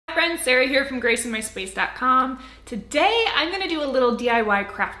Hi friends, Sarah here from graceinmyspace.com. Today I'm going to do a little DIY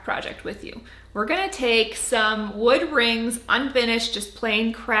craft project with you. We're going to take some wood rings, unfinished, just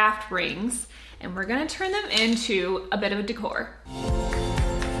plain craft rings, and we're going to turn them into a bit of a decor.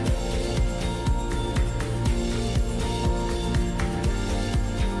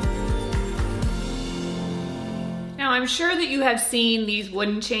 Now I'm sure that you have seen these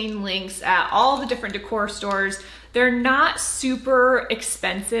wooden chain links at all the different decor stores. They're not super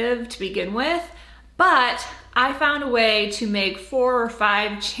expensive to begin with, but I found a way to make 4 or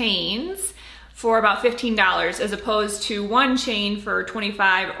 5 chains for about $15 as opposed to one chain for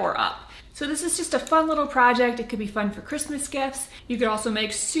 $25 or up. So this is just a fun little project. It could be fun for Christmas gifts. You could also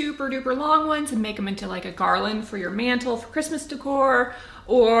make super duper long ones and make them into like a garland for your mantle for Christmas decor,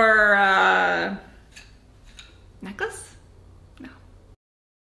 or necklace? No.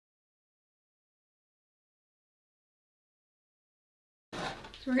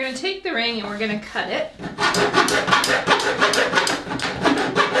 So we're gonna take the ring and we're gonna cut it.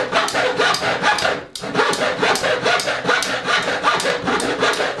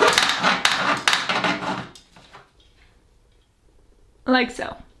 Like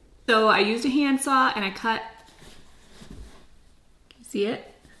so. So I used a handsaw and I cut, see it?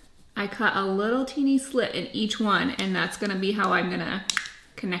 I cut a little teeny slit in each one, and that's gonna be how I'm gonna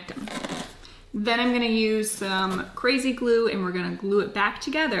connect them. Then I'm gonna use some crazy glue and we're gonna glue it back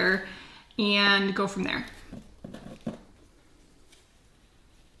together and go from there.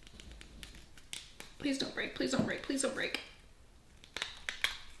 Please don't break, please don't break, please don't break.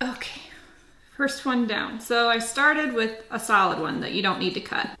 Okay, first one down. So I started with a solid one that you don't need to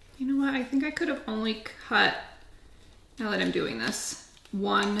cut. You know what, I think I could have only cut, now that I'm doing this,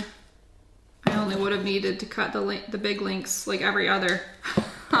 one. I only would have needed to cut the big links like every other.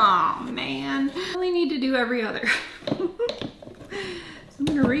 Oh man, I only need to do every other. So I'm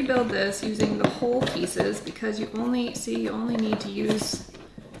gonna rebuild this using the whole pieces because you only need to use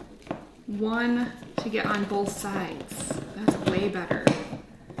one to get on both sides. That's way better.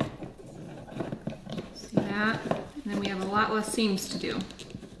 See that? And then we have a lot less seams to do.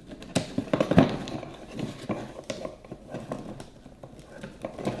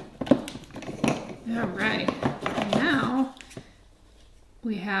 All right, now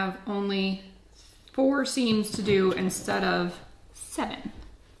we have only 4 seams to do instead of 7.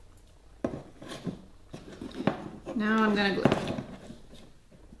 Now I'm gonna glue.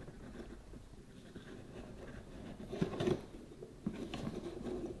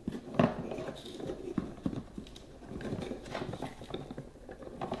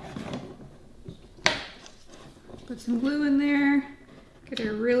 Put some glue in there. Get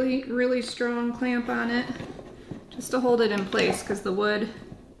a really, really strong clamp on it just to hold it in place because the wood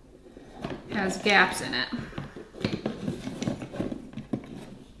has gaps in it.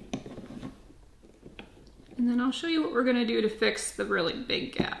 And then I'll show you what we're gonna do to fix the really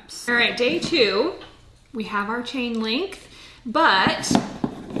big gaps. All right, day 2, we have our chain length, but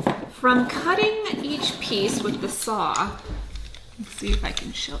from cutting each piece with the saw, let's see if I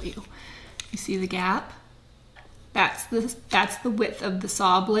can show you. You see the gap? That's the width of the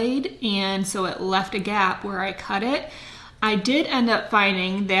saw blade, and so it left a gap where I cut it. I did end up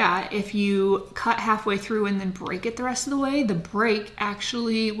finding that if you cut halfway through and then break it the rest of the way, the break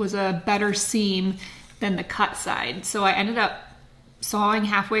actually was a better seam than the cut side. So I ended up sawing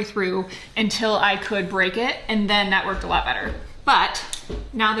halfway through until I could break it, and then that worked a lot better. But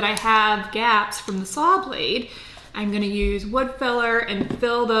now that I have gaps from the saw blade, I'm gonna use wood filler and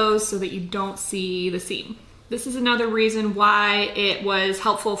fill those so that you don't see the seam. This is another reason why it was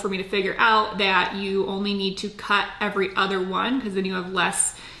helpful for me to figure out that you only need to cut every other one, because then you have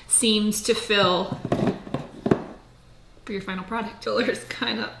less seams to fill for your final product. Filler is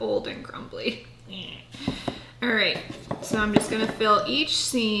kind of old and crumbly. All right, so I'm just gonna fill each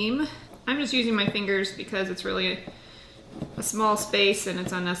seam. I'm just using my fingers because it's really a small space and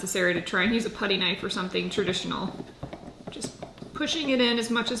it's unnecessary to try and use a putty knife or something traditional. Just pushing it in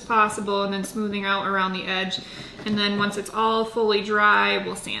as much as possible and then smoothing out around the edge. And then once it's all fully dry,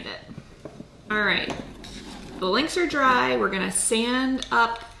 we'll sand it. All right, the links are dry. We're gonna sand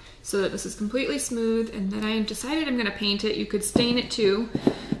up so that this is completely smooth. And then I decided I'm gonna paint it. You could stain it too,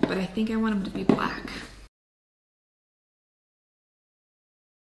 but I think I want them to be black.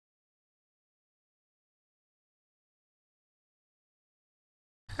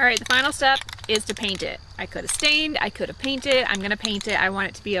 All right, the final step is to paint it. I could have stained, I could have painted. I'm gonna paint it. I want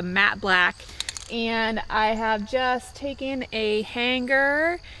it to be a matte black. And I have just taken a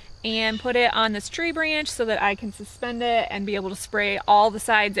hanger and put it on this tree branch so that I can suspend it and be able to spray all the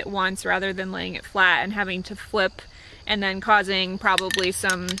sides at once rather than laying it flat and having to flip and then causing probably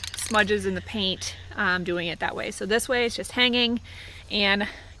some smudges in the paint doing it that way. So this way it's just hanging, and I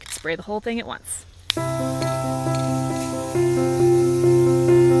can spray the whole thing at once.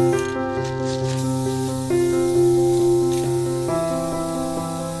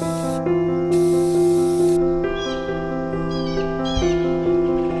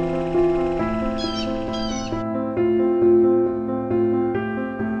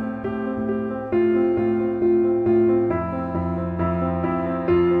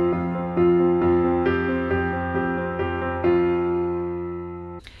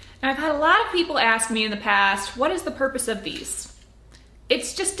 I've had a lot of people ask me in the past, what is the purpose of these?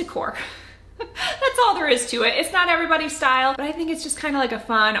 It's just decor. That's all there is to it. It's not everybody's style, but I think it's just kind of like a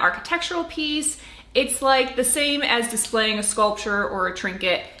fun architectural piece. It's like the same as displaying a sculpture or a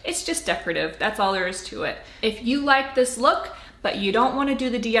trinket. It's just decorative. That's all there is to it. If you like this look, but you don't want to do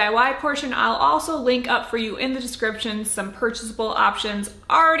the DIY portion, I'll also link up for you in the description some purchasable options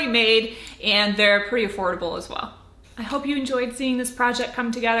already made, and they're pretty affordable as well. I hope you enjoyed seeing this project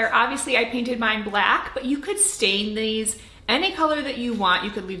come together. Obviously I painted mine black, but you could stain these any color that you want.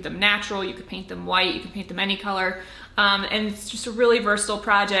 You could leave them natural, you could paint them white, you could paint them any color. And it's just a really versatile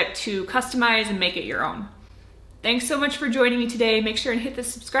project to customize and make it your own. Thanks so much for joining me today. Make sure and hit the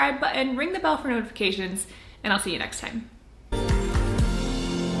subscribe button, ring the bell for notifications, and I'll see you next time.